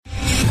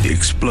The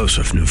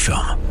explosive new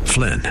film,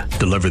 Flynn,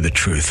 deliver the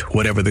truth,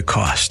 whatever the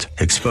cost.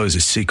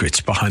 Exposes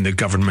secrets behind the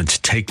government's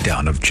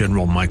takedown of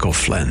General Michael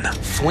Flynn.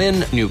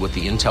 Flynn knew what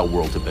the intel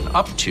world had been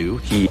up to.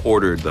 He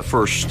ordered the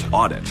first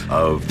audit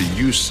of the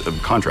use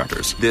of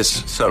contractors.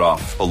 This set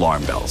off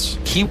alarm bells.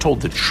 He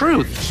told the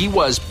truth. He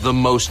was the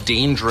most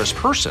dangerous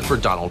person for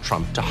Donald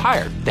Trump to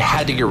hire. They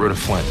had to get rid of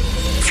Flynn.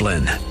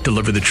 Flynn,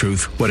 deliver the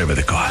truth, whatever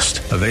the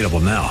cost. Available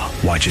now.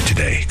 Watch it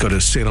today. Go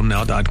to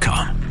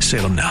salemnow.com.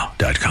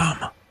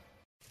 salemnow.com.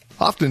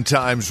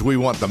 Oftentimes, we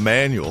want the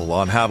manual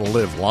on how to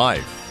live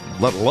life,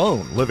 let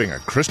alone living a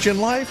Christian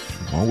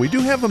life. Well, we do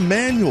have a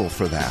manual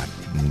for that.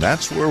 And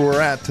that's where we're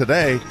at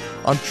today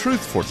on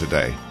Truth for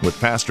Today with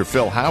Pastor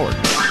Phil Howard.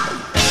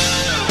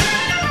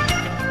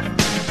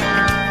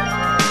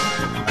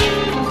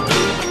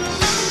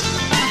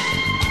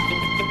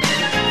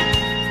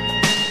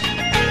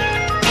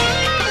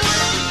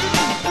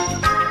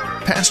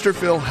 Pastor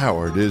Phil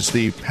Howard is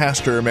the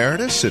pastor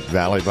emeritus at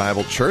Valley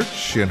Bible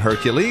Church in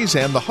Hercules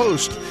and the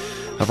host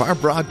of our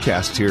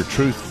broadcast here,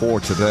 Truth for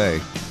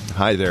Today.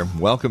 Hi there.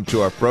 Welcome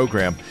to our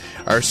program.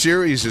 Our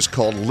series is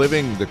called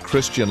Living the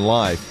Christian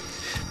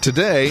Life.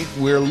 Today,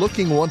 we're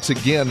looking once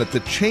again at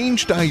the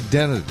changed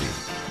identity.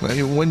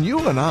 When you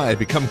and I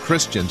become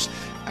Christians,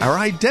 our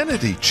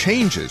identity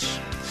changes.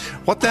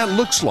 What that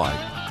looks like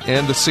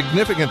and the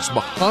significance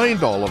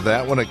behind all of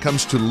that when it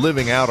comes to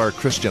living out our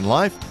Christian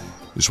life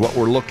is what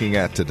we're looking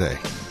at today.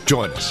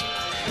 Join us.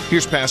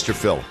 Here's Pastor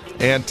Phil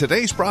and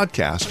today's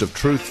broadcast of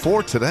Truth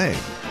for Today.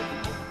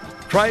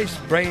 Christ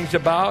brings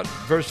about,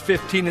 verse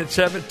 15 and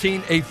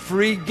 17, a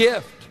free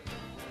gift.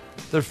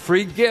 The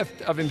free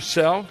gift of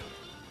himself.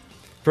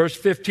 Verse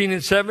 15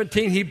 and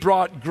 17, he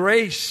brought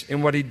grace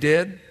in what he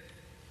did.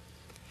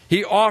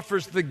 He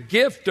offers the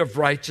gift of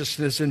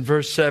righteousness in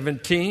verse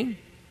 17.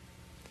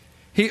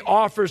 He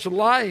offers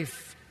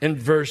life in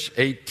verse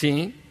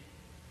 18.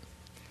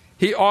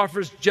 He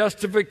offers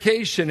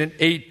justification in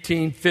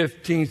 18,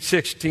 15,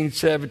 16,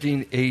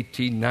 17,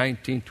 18,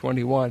 19,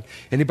 21.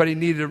 Anybody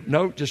need a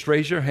note? Just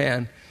raise your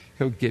hand.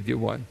 He'll give you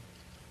one.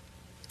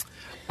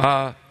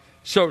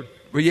 So,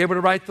 were you able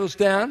to write those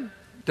down?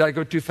 Did I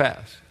go too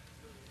fast?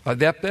 Are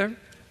they up there?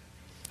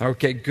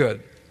 Okay,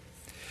 good.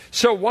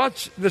 So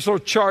watch this little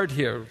chart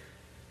here.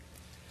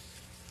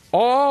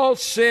 All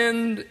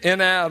sinned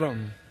in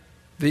Adam,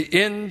 the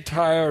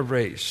entire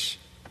race.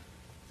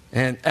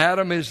 And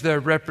Adam is their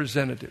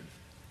representative.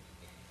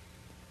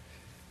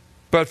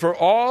 But for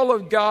all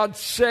of God's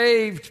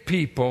saved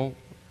people,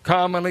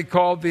 commonly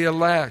called the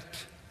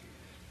elect,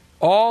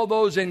 all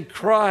those in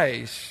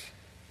Christ,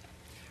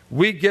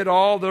 we get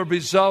all the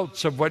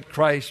results of what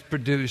Christ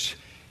produced.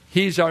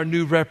 He's our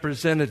new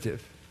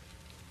representative.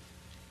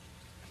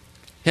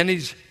 And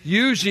he's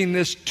using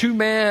this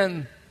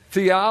two-man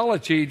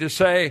theology to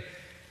say,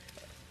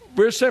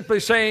 we're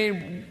simply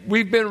saying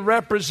we've been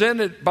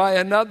represented by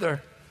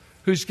another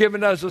who's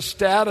given us a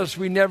status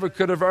we never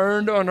could have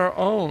earned on our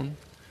own.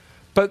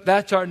 But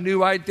that's our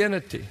new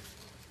identity.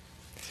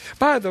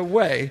 By the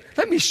way,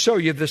 let me show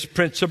you this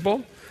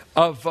principle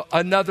of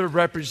another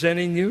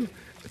representing you.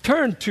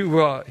 Turn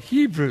to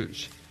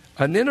Hebrews,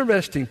 an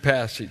interesting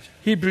passage,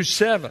 Hebrews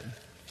 7.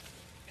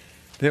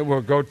 Then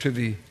we'll go to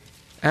the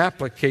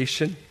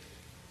application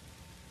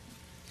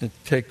and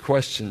take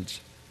questions.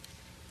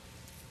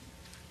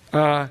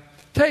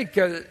 Take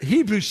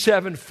Hebrews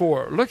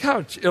 7:4. Look how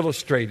it's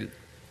illustrated.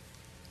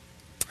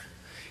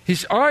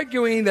 He's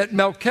arguing that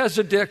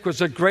Melchizedek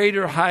was a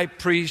greater high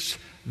priest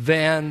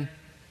than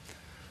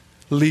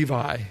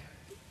Levi.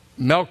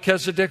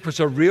 Melchizedek was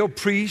a real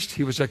priest.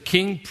 He was a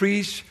king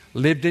priest,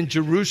 lived in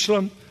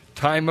Jerusalem,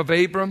 time of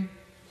Abram.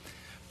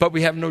 But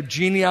we have no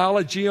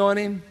genealogy on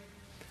him.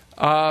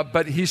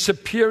 But he's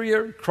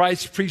superior.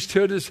 Christ's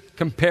priesthood is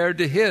compared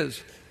to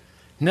his.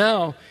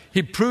 Now,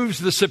 he proves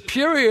the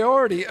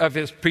superiority of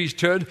his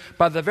priesthood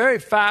by the very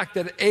fact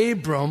that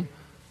Abram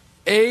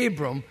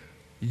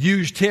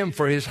used him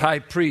for his high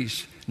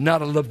priest,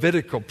 not a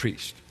Levitical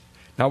priest.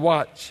 Now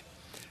watch.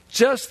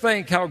 Just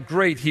think how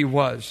great he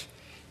was.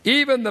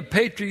 Even the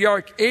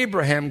patriarch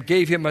Abraham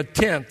gave him a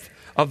tenth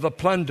of the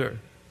plunder.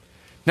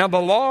 Now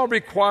the law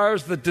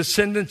requires the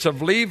descendants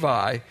of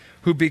Levi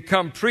who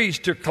become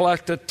priests to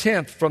collect a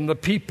tenth from the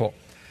people.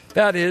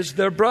 That is,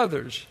 their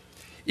brothers.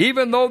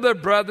 Even though their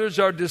brothers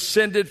are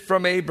descended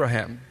from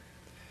Abraham.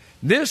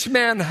 This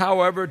man,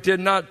 however,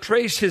 did not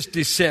trace his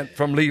descent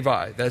from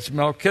Levi. That's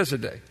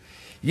Melchizedek.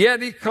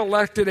 Yet he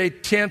collected a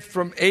tenth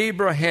from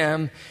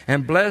Abraham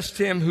and blessed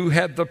him who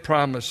had the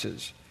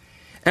promises.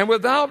 And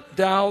without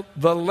doubt,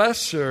 the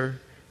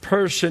lesser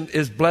person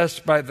is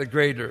blessed by the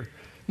greater.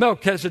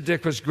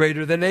 Melchizedek was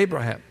greater than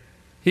Abraham.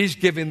 He's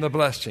giving the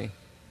blessing.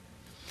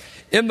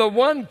 In the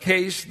one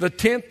case, the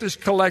tenth is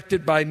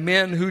collected by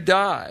men who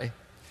die,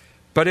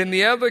 but in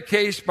the other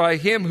case, by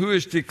him who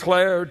is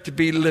declared to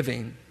be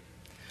living.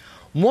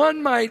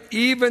 One might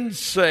even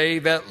say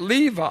that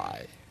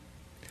Levi,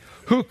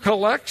 who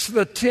collects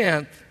the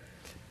tenth,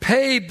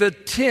 paid the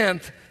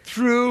tenth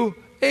through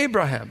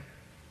Abraham.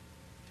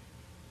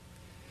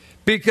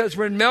 Because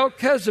when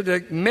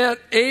Melchizedek met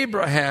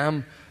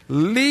Abraham,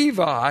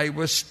 Levi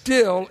was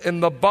still in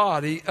the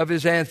body of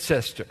his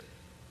ancestor.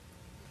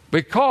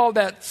 We call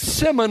that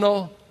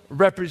seminal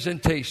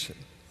representation.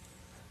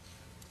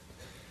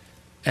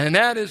 And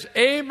that is,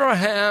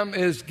 Abraham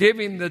is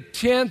giving the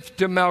 10th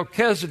to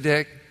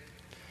Melchizedek,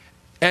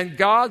 and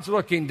God's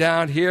looking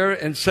down here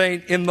and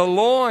saying, in the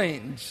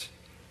loins,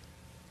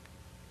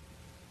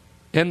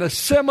 in the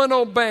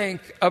seminal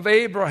bank of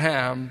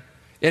Abraham,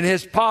 in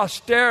his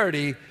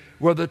posterity,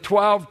 were the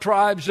 12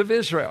 tribes of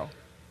Israel.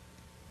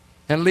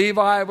 And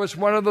Levi was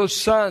one of those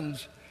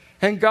sons.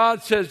 And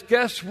God says,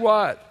 guess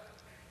what?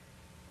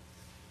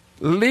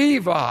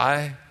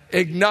 Levi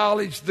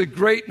acknowledged the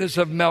greatness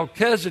of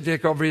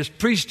Melchizedek over his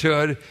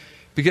priesthood,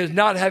 because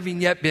not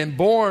having yet been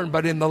born,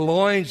 but in the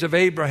loins of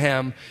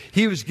Abraham,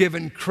 he was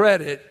given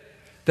credit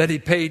that he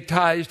paid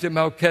tithes to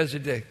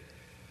Melchizedek.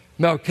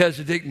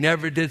 Melchizedek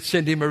never did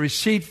send him a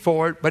receipt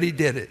for it, but he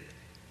did it,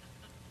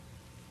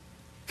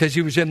 because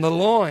he was in the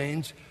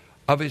loins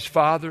of his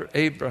father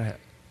Abraham.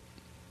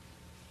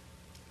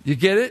 You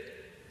get it?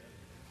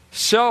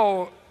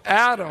 So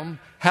Adam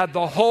had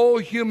the whole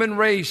human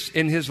race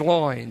in his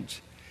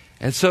loins.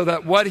 And so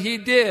that what he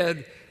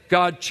did,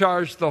 God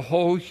charged the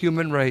whole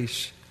human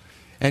race.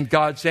 And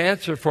God's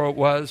answer for it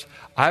was,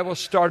 I will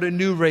start a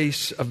new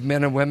race of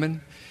men and women,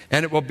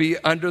 and it will be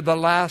under the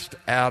last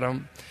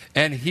Adam,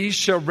 and he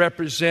shall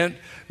represent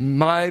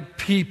my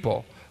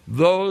people,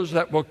 those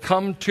that will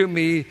come to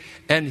me,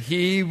 and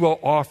he will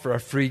offer a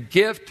free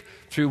gift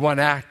through one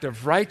act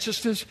of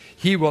righteousness.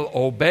 He will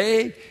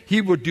obey.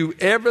 He will do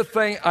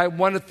everything I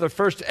wanted the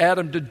first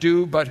Adam to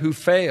do, but who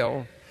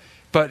failed.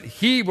 But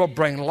he will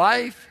bring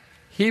life.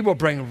 He will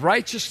bring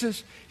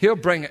righteousness. He'll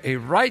bring a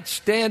right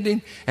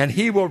standing, and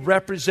he will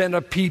represent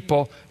a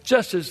people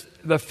just as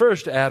the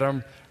first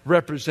Adam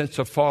represents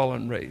a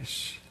fallen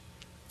race.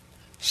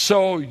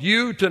 So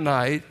you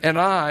tonight and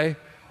I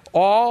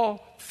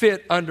all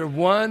fit under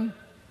one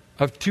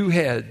of two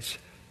heads.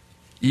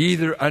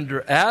 Either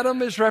under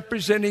Adam is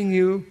representing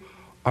you,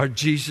 or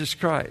Jesus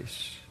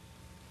Christ.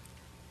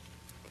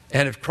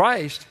 And if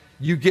Christ,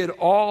 you get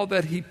all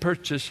that he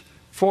purchased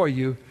for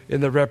you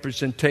in the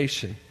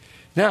representation.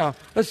 Now,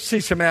 let's see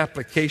some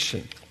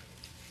application.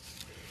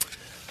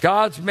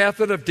 God's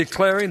method of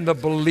declaring the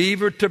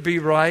believer to be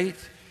right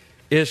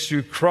is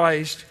through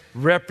Christ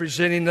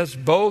representing us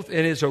both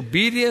in his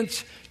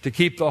obedience to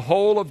keep the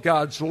whole of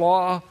God's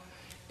law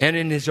and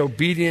in his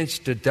obedience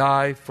to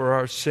die for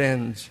our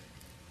sins.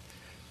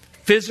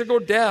 Physical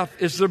death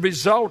is the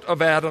result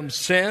of Adam's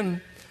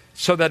sin,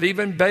 so that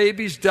even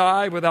babies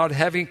die without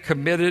having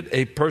committed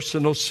a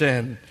personal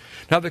sin.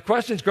 Now the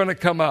question is going to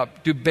come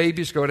up, do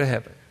babies go to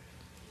heaven?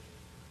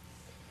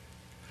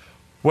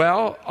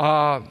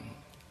 Well,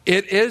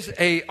 it is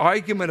an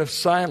argument of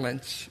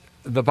silence.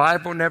 The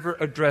Bible never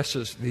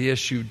addresses the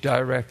issue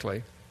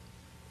directly.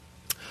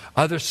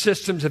 Other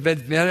systems have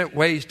invented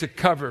ways to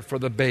cover for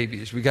the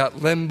babies. We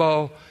got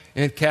limbo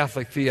in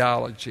Catholic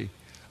theology.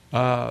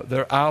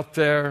 They're out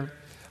there,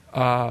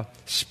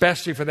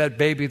 especially for that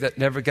baby that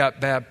never got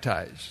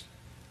baptized.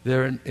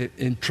 They're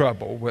in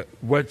trouble.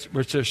 What's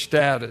their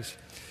status?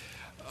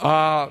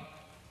 The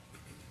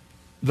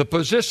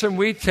position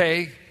we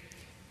take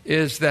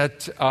is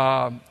that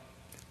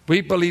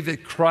we believe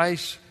that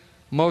Christ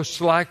most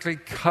likely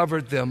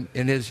covered them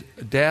in his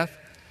death,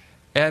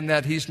 and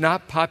that he's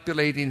not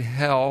populating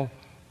hell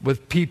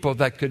with people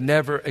that could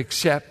never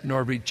accept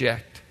nor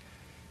reject.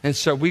 And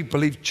so we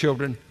believe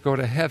children go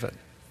to heaven.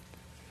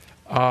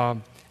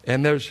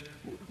 And there's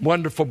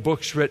wonderful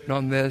books written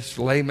on this.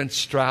 Lehman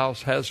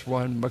Strauss has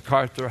one.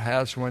 MacArthur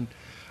has one.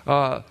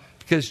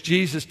 Because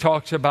Jesus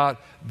talks about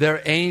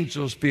their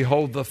angels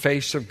behold the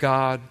face of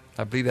God.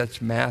 I believe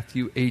that's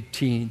Matthew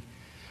 18.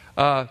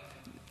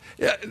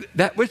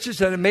 That which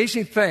is an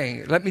amazing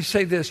thing. Let me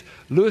say this.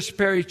 Louis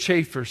Perry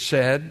Chafer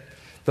said,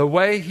 the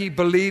way he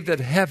believed that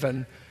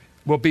heaven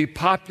will be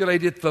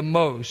populated the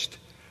most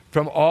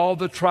from all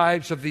the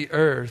tribes of the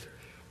earth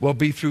will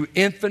be through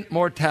infant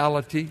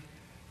mortality,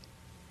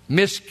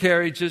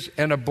 miscarriages,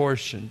 and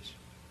abortions.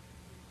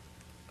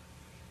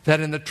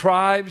 That in the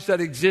tribes that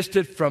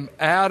existed from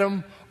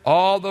Adam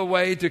all the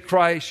way to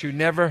Christ, you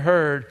never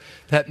heard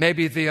that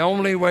maybe the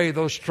only way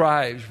those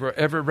tribes were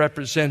ever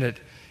represented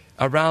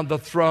around the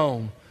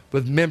throne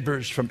with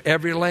members from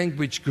every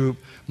language group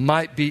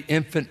might be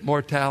infant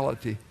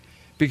mortality,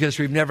 because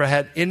we've never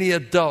had any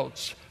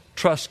adults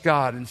trust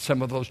God in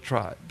some of those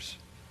tribes.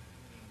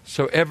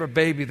 So every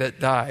baby that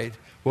died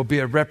will be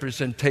a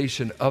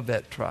representation of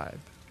that tribe.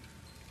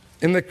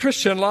 In the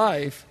Christian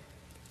life,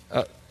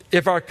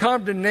 if our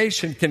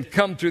condemnation can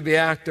come through the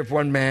act of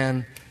one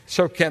man,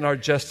 so can our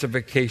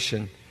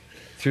justification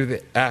through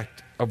the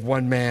act of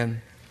one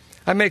man.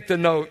 I make the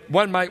note,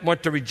 one might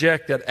want to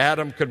reject that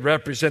Adam could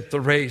represent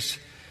the race,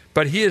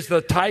 but he is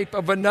the type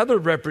of another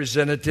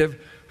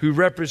representative who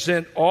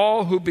represent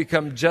all who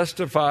become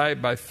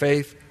justified by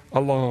faith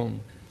alone.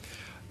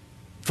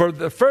 For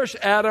the first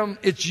Adam,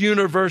 it's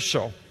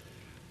universal.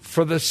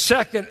 For the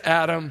second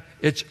Adam,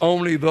 it's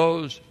only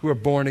those who are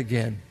born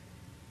again.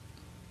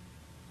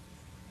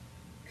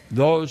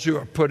 Those who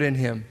are put in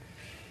him.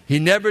 He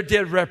never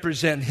did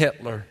represent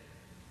Hitler.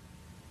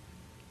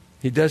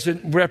 He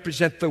doesn't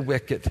represent the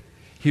wicked.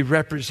 He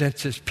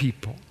represents his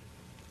people.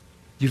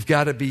 You've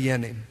got to be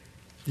in him.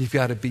 You've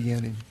got to be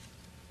in him.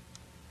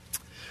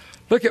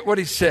 Look at what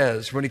he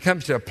says when he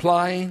comes to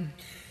applying.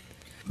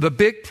 The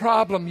big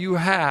problem you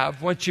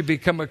have once you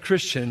become a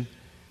Christian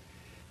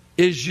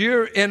is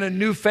you're in a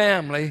new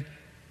family,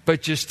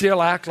 but you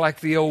still act like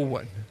the old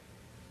one.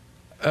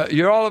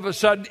 You're all of a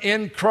sudden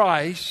in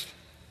Christ,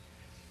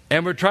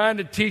 and we're trying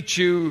to teach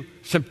you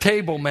some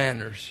table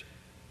manners.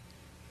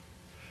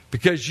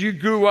 Because you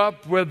grew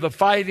up with the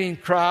fighting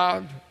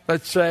crowd,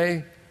 let's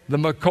say, the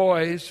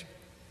McCoys,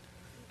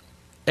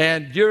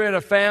 and you're in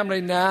a family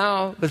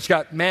now that's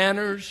got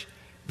manners,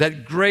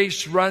 that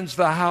grace runs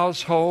the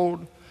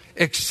household,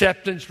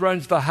 acceptance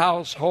runs the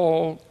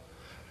household,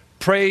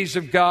 praise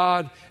of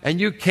God,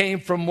 and you came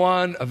from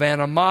one of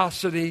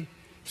animosity,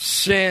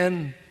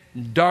 sin,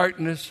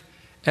 darkness,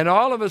 and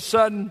all of a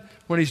sudden,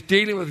 when he's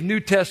dealing with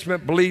New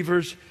Testament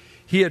believers,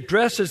 he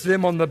addresses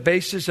them on the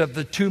basis of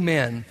the two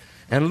men.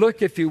 And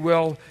look, if you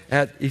will,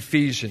 at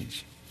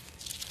Ephesians,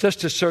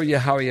 just to show you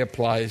how he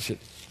applies it.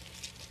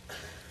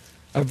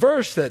 A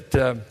verse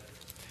that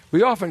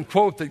we often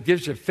quote that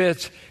gives you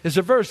fits is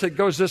a verse that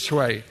goes this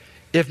way.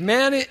 If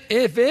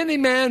any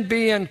man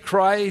be in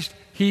Christ,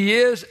 he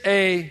is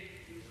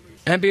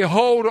and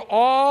behold,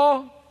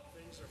 all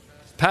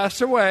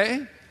pass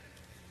away,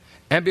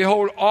 and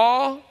behold,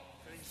 all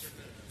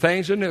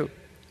things are new.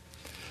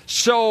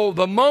 So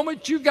the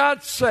moment you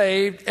got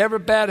saved, every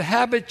bad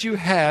habit you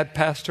had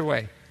passed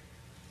away.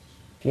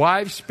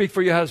 Wives, speak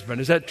for your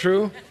husband. Is that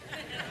true?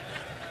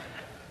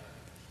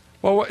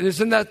 Well,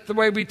 isn't that the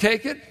way we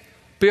take it?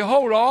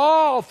 Behold,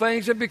 all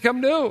things have become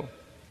new.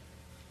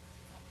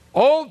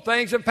 Old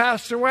things have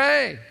passed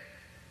away.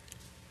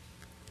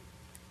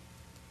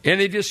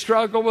 Any of you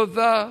struggle with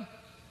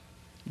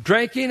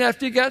drinking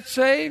after you got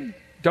saved?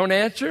 Don't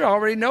answer. I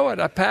already know it.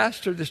 I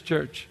pastor this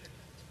church.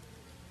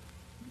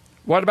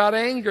 What about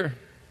anger?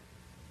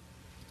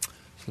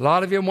 A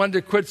lot of you wanted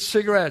to quit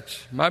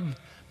cigarettes.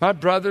 My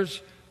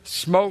brothers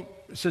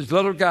smoked since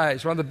little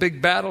guys. One of the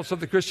big battles of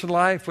the Christian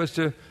life was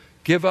to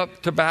give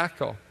up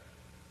tobacco.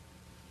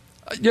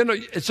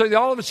 So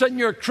all of a sudden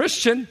you're a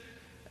Christian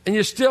and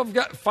you're still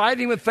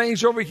fighting with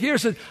things over here.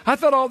 Said, I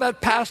thought all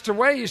that passed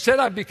away. You said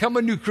I've become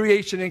a new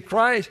creation in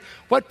Christ.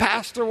 What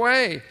passed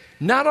away?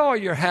 Not all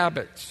your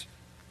habits.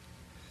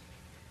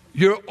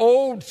 Your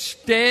old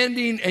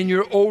standing and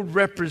your old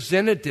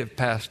representative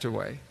passed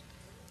away.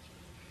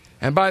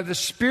 And by the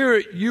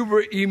Spirit, you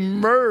were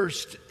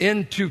immersed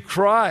into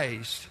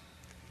Christ.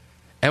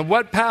 And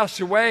what passed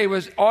away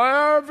was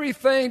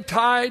everything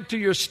tied to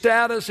your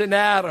status in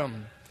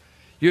Adam.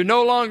 You're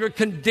no longer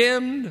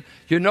condemned.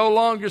 You're no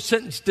longer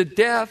sentenced to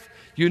death.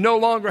 You no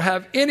longer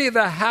have any of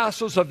the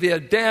hassles of the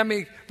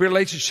Adamic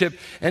relationship.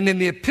 And in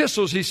the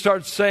epistles, he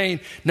starts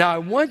saying, now I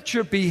want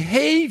your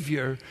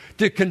behavior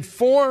to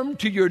conform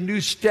to your new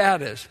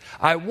status.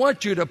 I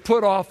want you to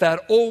put off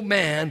that old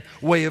man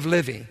way of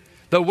living.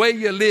 The way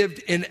you lived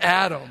in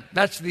Adam.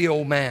 That's the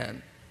old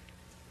man.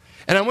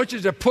 And I want you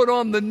to put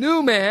on the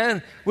new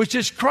man, which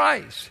is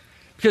Christ.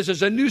 Because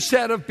there's a new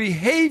set of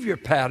behavior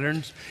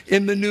patterns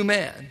in the new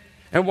man.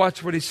 And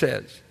watch what he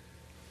says.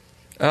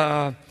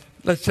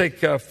 Let's take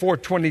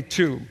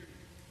 4:22.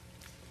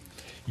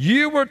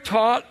 You were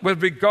taught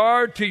with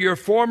regard to your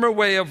former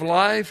way of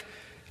life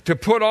to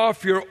put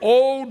off your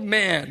old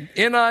man.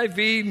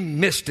 NIV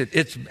missed it.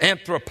 It's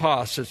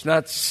anthropos. It's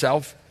not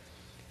self.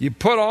 You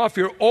put off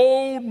your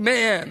old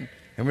man.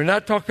 And we're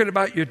not talking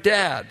about your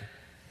dad.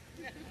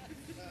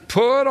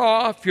 Put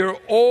off your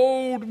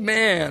old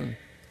man,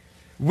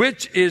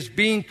 which is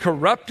being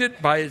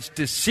corrupted by its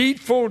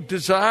deceitful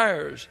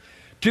desires,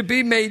 to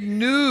be made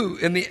new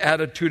in the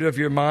attitude of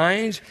your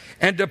minds,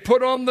 and to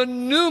put on the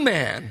new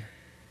man,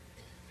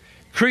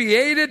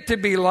 created to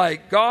be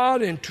like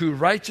God in true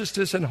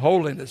righteousness and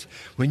holiness.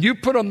 When you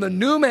put on the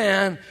new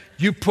man,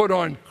 you put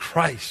on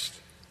Christ.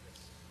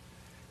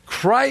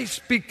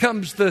 Christ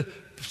becomes the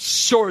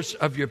source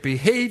of your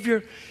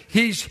behavior.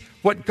 He's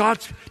what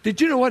God's...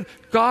 Did you know what?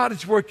 God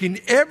is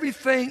working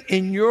everything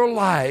in your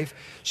life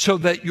so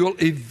that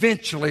you'll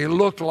eventually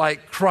look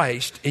like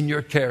Christ in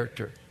your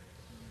character.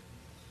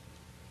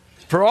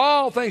 For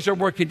all things are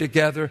working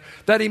together,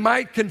 that he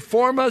might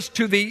conform us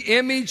to the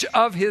image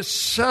of his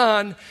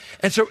Son.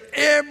 And so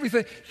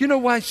everything... You know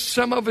why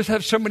some of us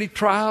have so many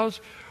trials?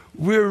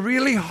 We're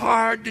really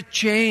hard to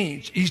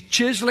change. He's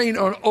chiseling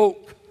on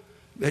oak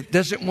that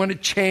doesn't want to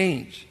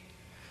change.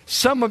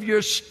 Some of you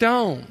are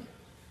stone.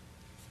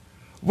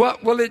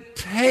 What will it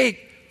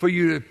take for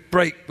you to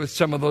break with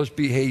some of those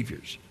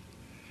behaviors?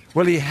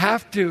 Will he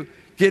have to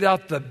get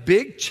out the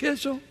big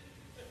chisel?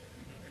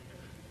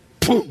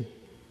 Boom!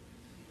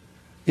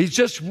 He's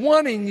just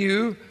wanting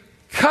you,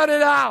 cut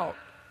it out.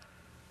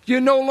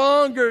 You're no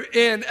longer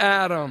in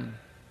Adam.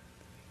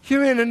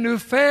 You're in a new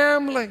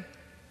family.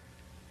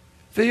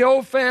 The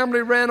old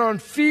family ran on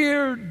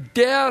fear,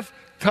 death,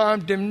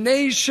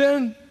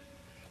 condemnation.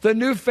 The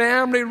new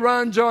family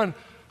runs on,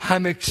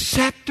 I'm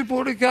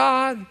acceptable to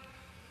God.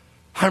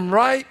 I'm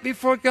right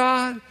before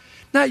God.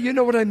 Now, you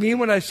know what I mean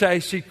when I say I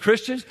see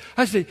Christians?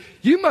 I say,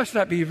 you must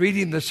not be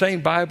reading the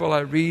same Bible I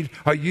read,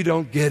 or you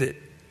don't get it.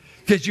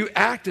 Because you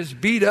act as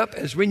beat up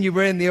as when you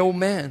were in the old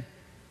man.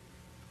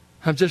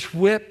 I'm just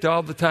whipped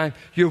all the time.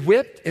 You're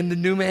whipped in the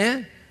new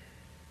man?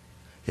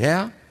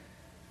 Yeah.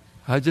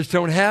 I just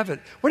don't have it.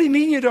 What do you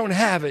mean you don't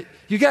have it?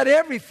 You got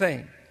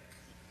everything.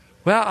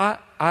 Well,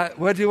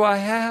 what do I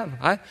have?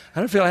 I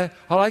don't feel like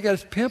all I got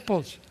is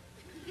pimples.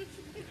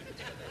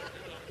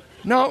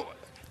 No.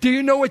 Do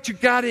you know what you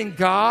got in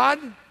God?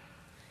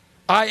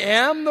 I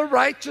am the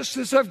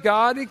righteousness of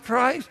God in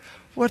Christ.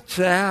 What's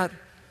that?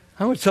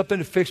 I want something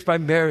to fix my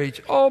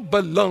marriage. Oh,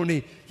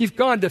 baloney. You've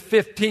gone to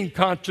 15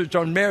 concerts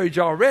on marriage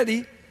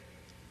already.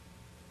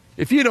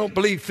 If you don't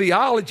believe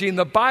theology in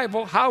the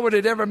Bible, how would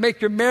it ever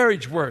make your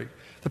marriage work?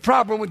 The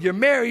problem with your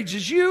marriage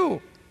is you.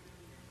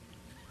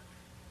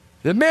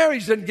 The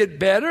marriage doesn't get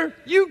better.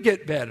 You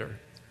get better.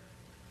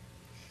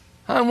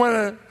 I want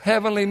a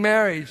heavenly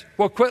marriage.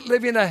 Well, quit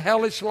living a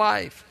hellish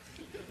life.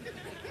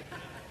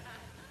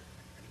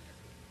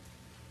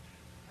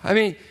 I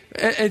mean,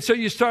 and so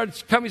you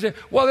start coming and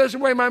saying, well, that's the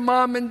way my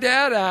mom and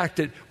dad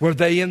acted. Were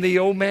they in the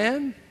old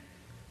man?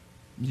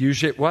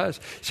 Usually it was.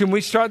 See, when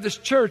we started this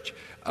church,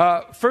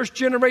 first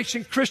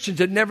generation Christians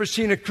had never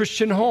seen a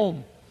Christian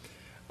home.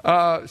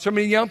 So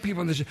many young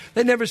people in this,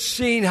 they'd never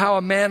seen how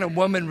a man and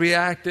woman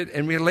reacted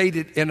and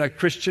related in a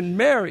Christian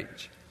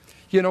marriage.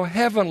 You know,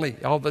 heavenly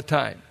all the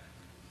time.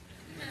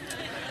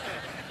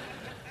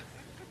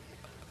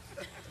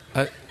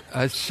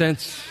 I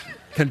sense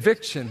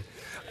conviction.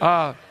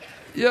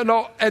 You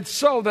know, and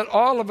so that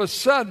all of a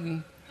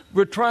sudden,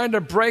 we're trying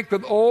to break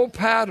with old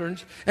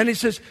patterns. And he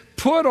says,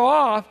 put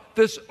off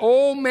this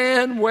old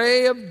man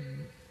way of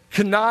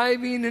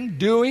conniving and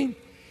doing.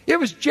 It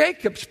was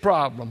Jacob's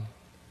problem.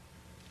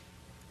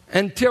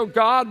 Until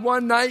God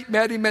one night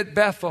met him at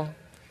Bethel.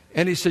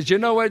 And he says, you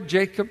know what,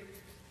 Jacob?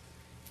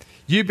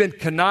 You've been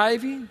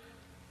conniving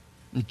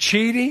and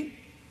cheating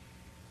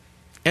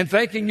and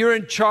thinking you're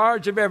in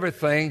charge of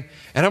everything.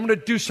 And I'm going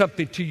to do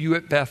something to you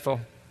at Bethel.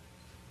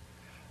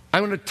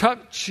 I'm going to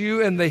touch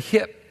you in the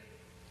hip.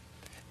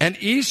 And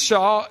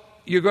Esau,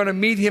 you're going to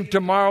meet him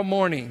tomorrow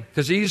morning.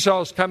 Because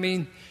Esau's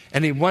coming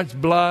and he wants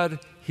blood.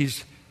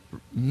 He's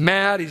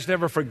mad. He's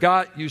never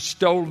forgot you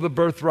stole the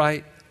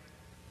birthright.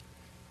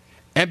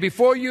 And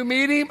before you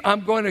meet him,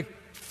 I'm going to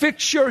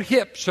fix your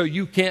hip so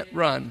you can't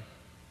run.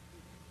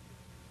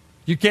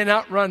 You can't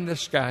outrun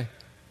this guy.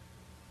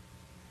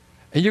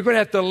 And you're going to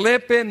have to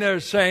limp in there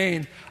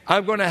saying,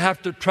 I'm going to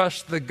have to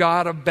trust the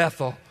God of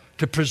Bethel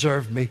to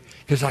preserve me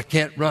because I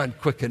can't run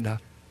quick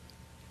enough.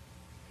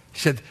 He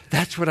said,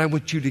 that's what I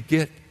want you to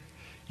get.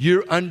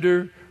 You're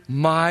under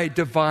my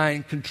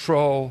divine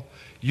control.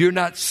 You're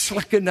not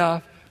slick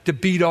enough to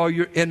beat all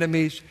your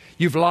enemies.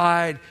 You've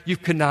lied,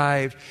 you've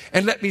connived.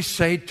 And let me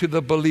say to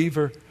the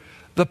believer,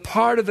 the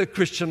part of the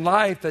Christian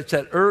life that's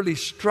that early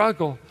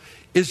struggle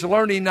is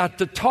learning not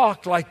to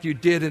talk like you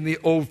did in the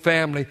old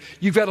family.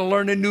 You've got to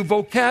learn a new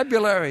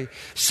vocabulary.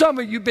 Some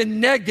of you have been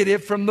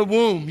negative from the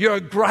womb. You're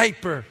a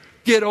griper.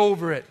 Get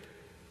over it.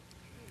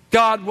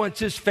 God wants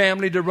His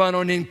family to run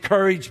on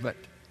encouragement.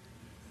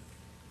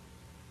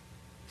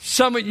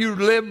 Some of you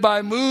live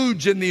by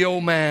moods in the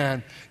old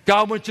man.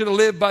 God wants you to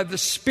live by the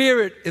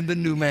Spirit in the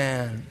new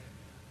man.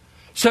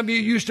 Some of you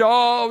used to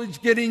always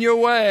get in your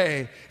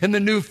way. In the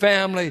new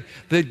family,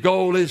 the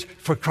goal is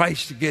for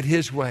Christ to get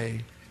His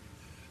way.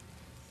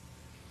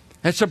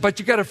 And so, but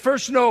you got to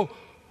first know,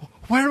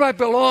 where do I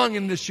belong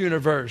in this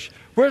universe?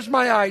 Where's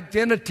my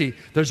identity?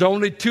 There's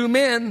only two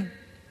men.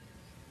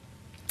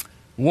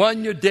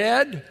 One, you're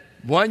dead.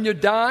 One, you're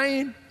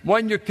dying.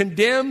 One, you're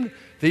condemned.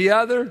 The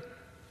other,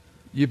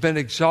 you've been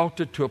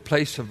exalted to a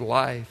place of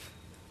life.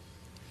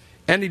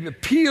 And he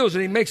appeals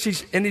and he makes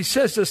these, and he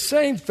says the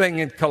same thing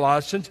in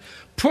Colossians.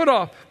 Put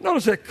off,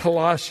 notice that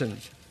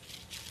Colossians.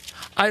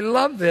 I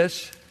love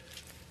this,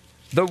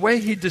 the way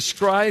he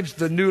describes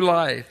the new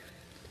life.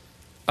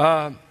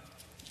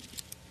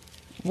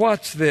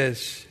 Watch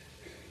this.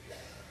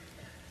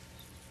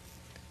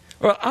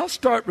 Well, I'll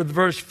start with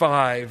verse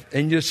 5,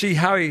 and you'll see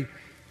how he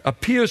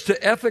appeals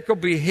to ethical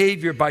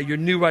behavior by your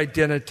new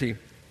identity.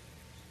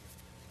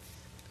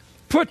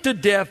 Put to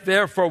death,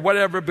 therefore,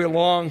 whatever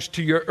belongs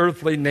to your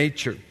earthly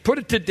nature. Put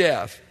it to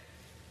death.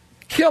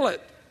 Kill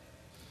it.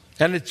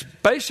 And it's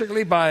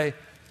basically by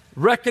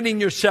reckoning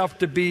yourself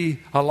to be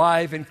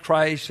alive in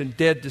Christ and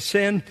dead to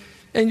sin.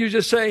 And you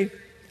just say,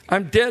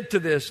 I'm dead to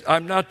this.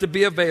 I'm not to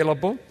be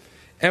available.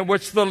 And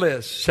what's the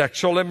list?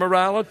 Sexual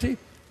immorality.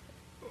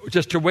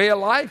 Just a way of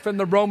life in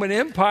the Roman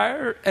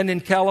Empire and in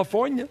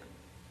California.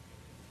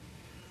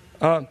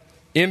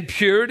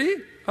 Impurity.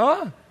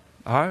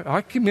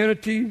 Our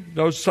community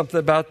knows something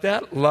about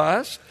that.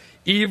 Lust,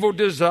 evil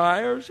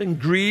desires, and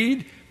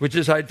greed, which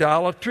is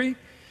idolatry.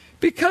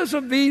 Because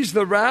of these,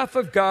 the wrath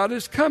of God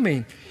is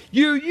coming.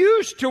 You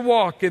used to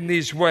walk in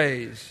these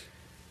ways.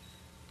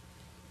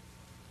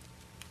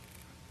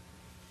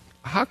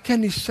 How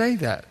can he say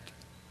that?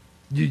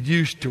 You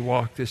used to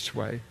walk this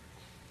way.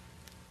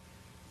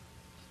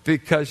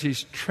 Because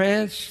He's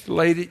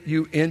translated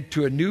you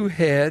into a new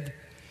head.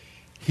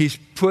 He's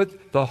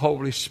put the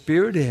Holy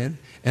Spirit in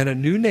and a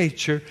new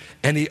nature,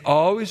 and He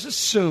always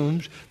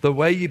assumes the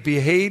way you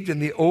behaved in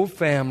the old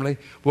family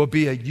will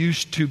be a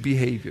used to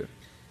behavior.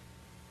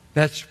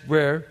 That's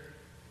where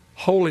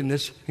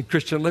holiness and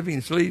Christian living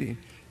is leading.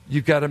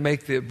 You've got to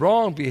make the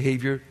wrong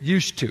behavior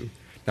used to.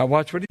 Now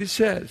watch what He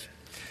says.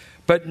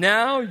 But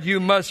now you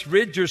must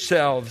rid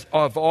yourselves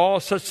of all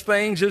such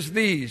things as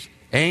these.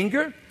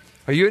 Anger?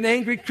 Are you an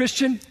angry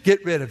Christian?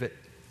 Get rid of it.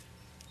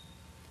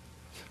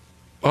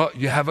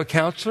 You have a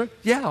counselor?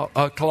 Yeah,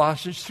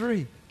 Colossians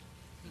 3.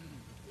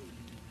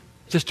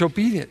 Just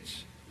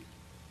obedience.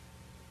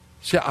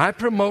 See, I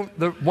promote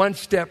the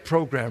one-step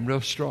program real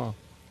strong.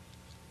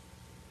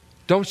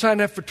 Don't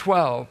sign up for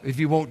 12 if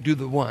you won't do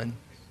the one.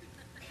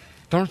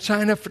 Don't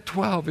sign up for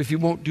 12 if you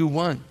won't do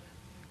one.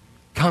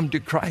 Come to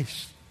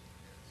Christ.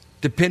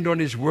 Depend on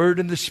His Word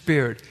and the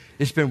Spirit.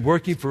 It's been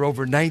working for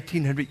over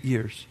 1,900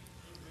 years.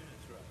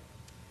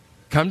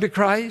 Come to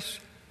Christ,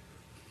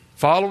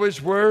 follow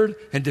His Word,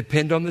 and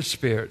depend on the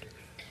Spirit.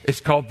 It's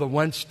called the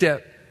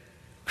one-step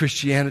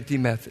Christianity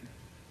method.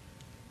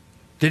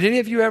 Did any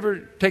of you ever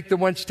take the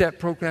one-step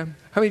program?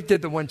 How many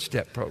did the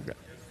one-step program?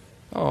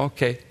 Oh,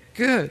 okay.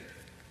 Good.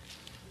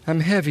 I'm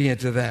heavy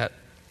into that.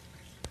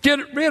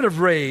 Get rid of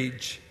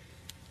rage,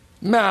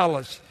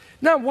 malice.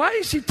 Now, why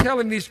is He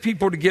telling these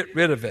people to get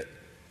rid of it?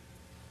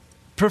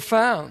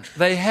 Profound.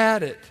 They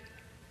had it.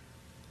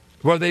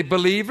 Were they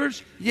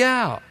believers?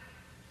 Yeah.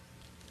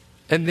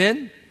 And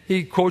then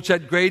He quotes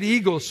that great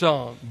Eagle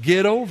song,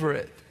 Get Over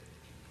It.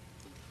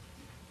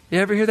 You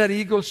ever hear that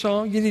Eagle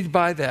song? You need to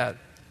buy that.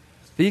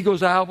 The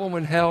Eagles album,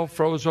 When Hell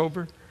Froze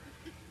Over.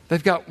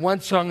 They've got one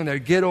song in there,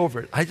 Get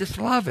Over It. I just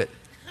love it.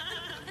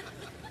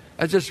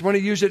 I just want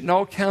to use it in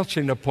all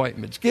counseling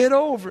appointments. Get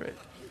over it.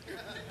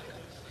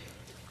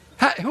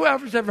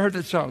 Whoever's ever heard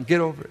that song, Get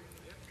Over It.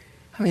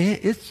 I mean,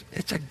 it's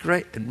a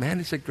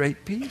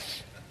great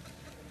piece.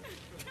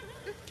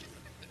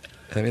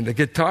 I mean, the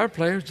guitar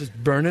player's just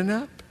burning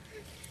up.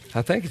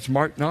 I think it's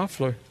Mark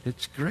Knopfler.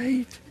 It's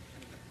great.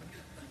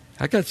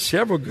 I got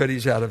several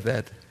goodies out of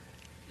that.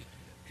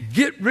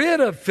 Get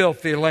rid of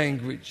filthy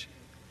language.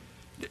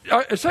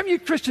 Are some of you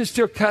Christians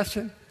still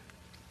cussing?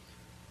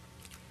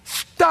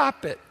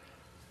 Stop it.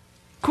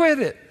 Quit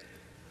it.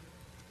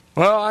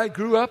 Well, I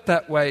grew up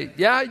that way.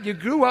 Yeah, you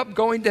grew up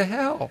going to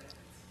hell.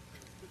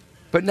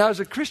 But now as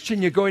a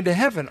Christian, you're going to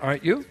heaven,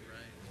 aren't you?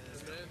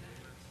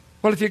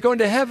 Well, if you're going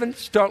to heaven,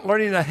 start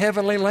learning a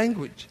heavenly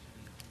language.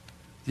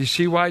 You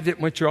see why I didn't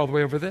want you all the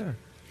way over there?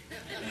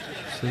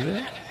 See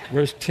that?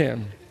 Where's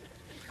Tim?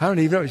 I don't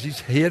even know.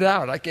 He's hid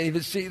out. I can't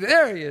even see.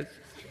 There he is.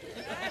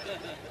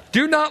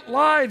 Do not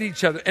lie to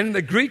each other. And in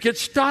the Greek, it's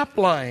stop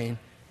lying.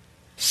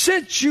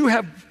 Since you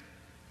have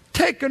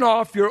taken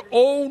off your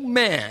old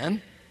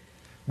man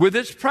with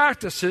its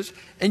practices,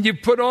 and you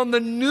put on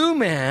the new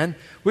man,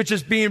 which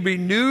is being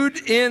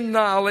renewed in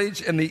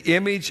knowledge and the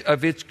image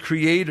of its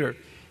Creator.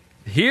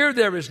 Here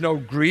there is no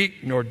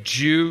Greek nor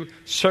Jew,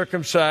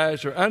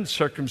 circumcised or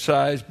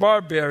uncircumcised,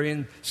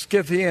 barbarian,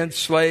 Scythian,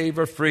 slave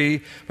or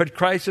free, but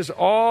Christ is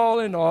all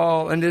in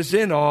all and is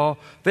in all.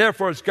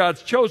 Therefore, as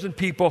God's chosen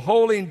people,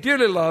 holy and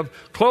dearly loved,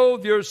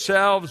 clothe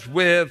yourselves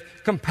with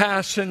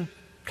compassion,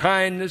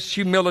 kindness,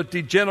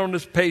 humility,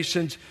 gentleness,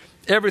 patience,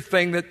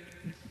 everything that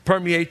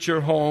permeates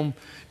your home.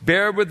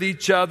 Bear with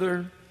each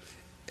other,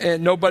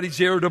 and nobody's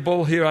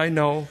irritable here, I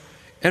know.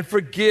 And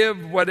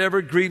forgive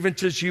whatever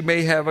grievances you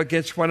may have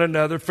against one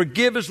another.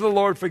 Forgive as the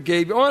Lord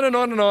forgave you. On and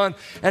on and on.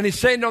 And He's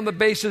saying on the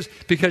basis,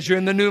 because you're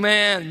in the new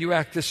man, you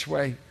act this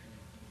way.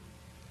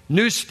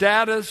 New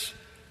status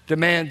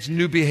demands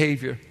new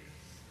behavior.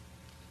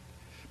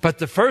 But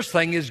the first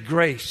thing is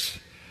grace.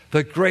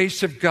 The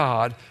grace of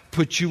God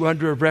puts you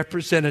under a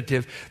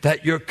representative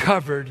that you're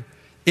covered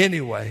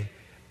anyway.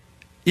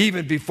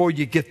 Even before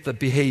you get the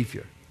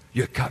behavior,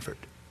 you're covered.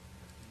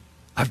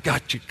 I've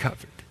got you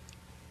covered.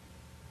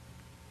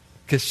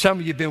 Because some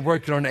of you have been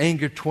working on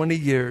anger 20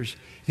 years,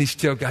 He's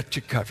still got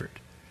you covered.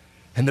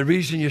 And the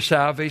reason your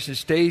salvation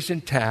stays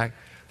intact,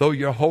 though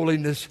your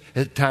holiness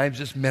at times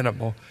is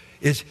minimal,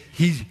 is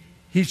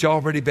He's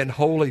already been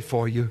holy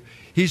for you.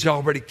 He's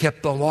already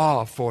kept the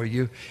law for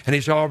you. And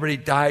He's already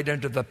died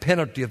under the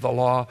penalty of the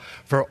law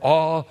for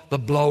all the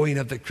blowing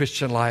of the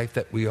Christian life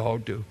that we all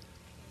do.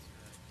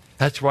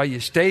 That's why you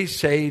stay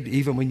saved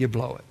even when you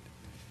blow it.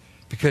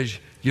 Because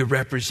you're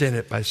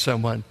represented by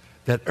someone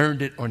that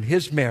earned it on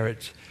His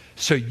merits,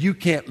 so you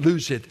can't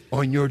lose it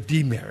on your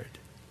demerit.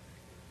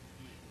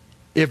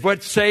 If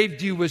what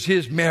saved you was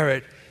His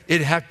merit,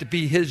 it'd have to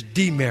be His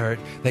demerit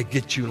that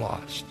gets you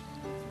lost.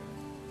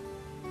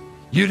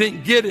 You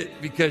didn't get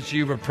it because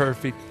you were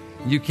perfect.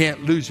 You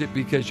can't lose it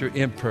because you're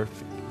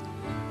imperfect.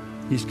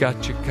 He's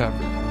got you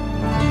covered.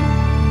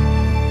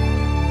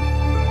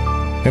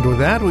 And with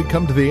that, we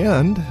come to the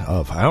end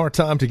of our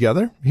time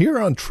together here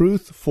on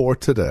Truth for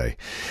Today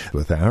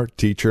with our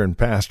teacher and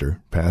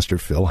pastor, Pastor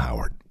Phil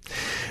Howard.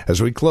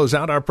 As we close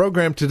out our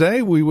program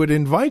today, we would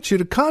invite you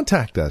to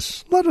contact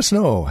us. Let us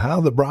know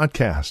how the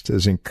broadcast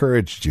has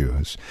encouraged you,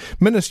 has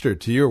ministered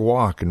to your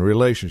walk and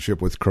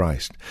relationship with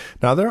Christ.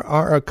 Now, there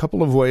are a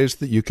couple of ways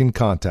that you can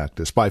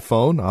contact us. By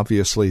phone,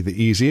 obviously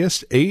the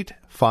easiest,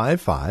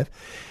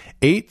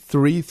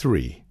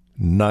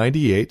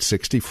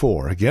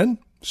 855-833-9864. Again,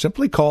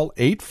 simply call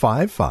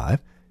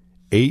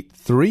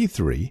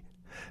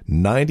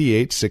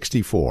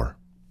 855-833-9864.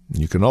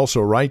 You can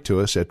also write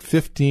to us at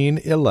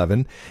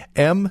 1511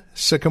 M.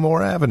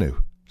 Sycamore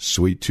Avenue,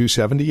 Suite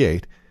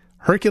 278,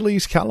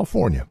 Hercules,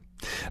 California.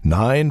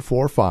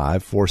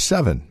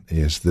 94547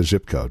 is the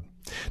zip code.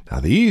 Now,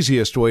 the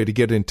easiest way to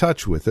get in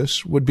touch with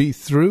us would be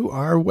through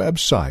our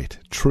website,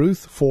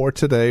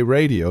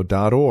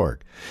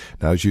 truthfortodayradio.org.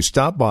 Now, as you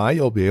stop by,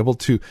 you'll be able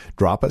to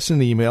drop us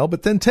an email,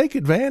 but then take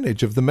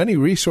advantage of the many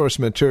resource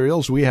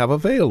materials we have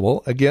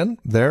available, again,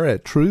 there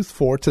at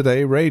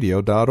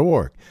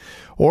truthfortodayradio.org.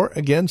 Or,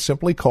 again,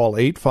 simply call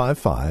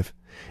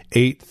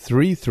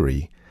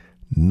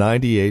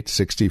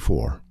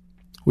 855-833-9864.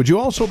 Would you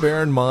also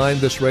bear in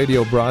mind this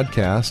radio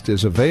broadcast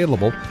is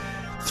available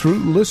through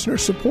listener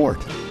support?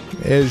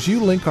 As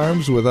you link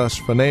arms with us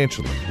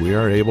financially, we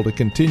are able to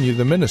continue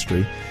the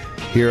ministry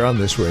here on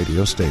this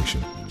radio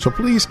station. So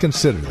please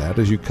consider that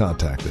as you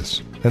contact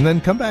us. And then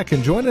come back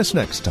and join us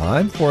next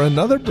time for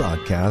another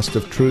broadcast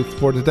of Truth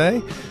for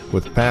Today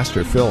with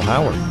Pastor Phil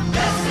Howard.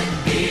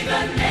 Blessed be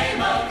the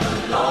name of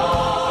the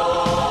Lord.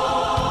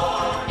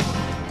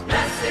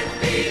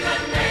 Blessed be the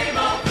name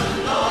of the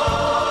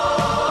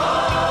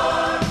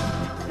Lord.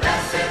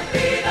 Blessed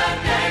be the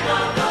name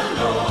of the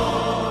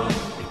Lord.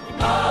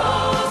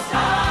 Most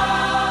High.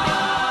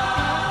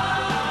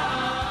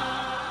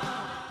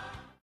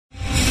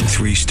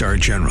 3-star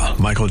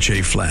General Michael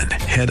J. Flynn,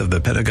 head of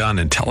the Pentagon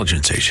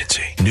Intelligence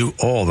Agency, knew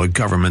all the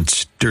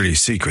government's dirty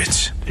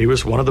secrets. He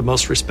was one of the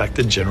most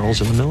respected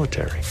generals in the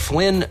military.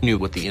 Flynn knew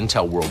what the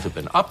intel world had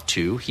been up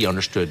to. He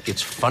understood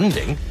its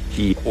funding.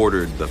 He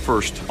ordered the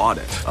first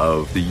audit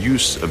of the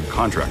use of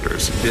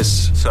contractors.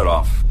 This set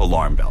off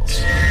alarm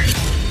bells.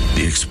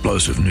 The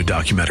explosive new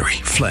documentary,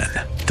 Flynn,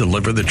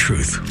 Deliver the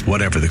Truth,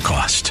 Whatever the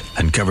Cost,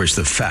 uncovers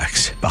the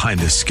facts behind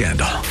this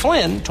scandal.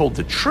 Flynn told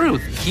the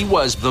truth. He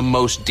was the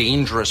most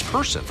dangerous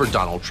person for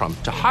Donald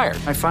Trump to hire.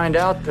 I find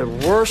out the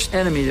worst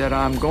enemy that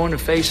I'm going to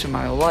face in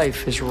my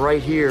life is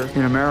right here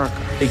in America.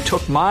 They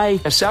took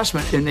my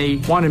assessment and they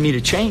wanted me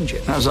to change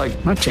it. And I was like,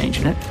 I'm not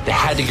changing it. They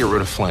had to get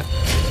rid of Flynn.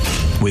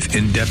 With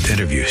in-depth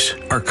interviews,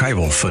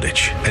 archival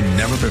footage, and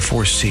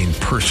never-before-seen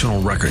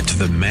personal records of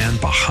the man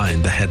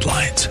behind the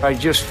headlines. I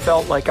just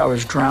felt like I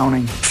was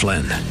drowning.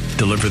 Flynn,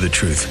 Deliver the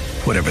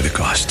Truth, Whatever the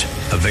Cost.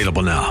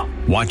 Available now.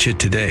 Watch it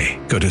today.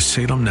 Go to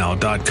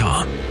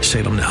salemnow.com.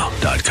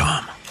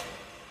 salemnow.com.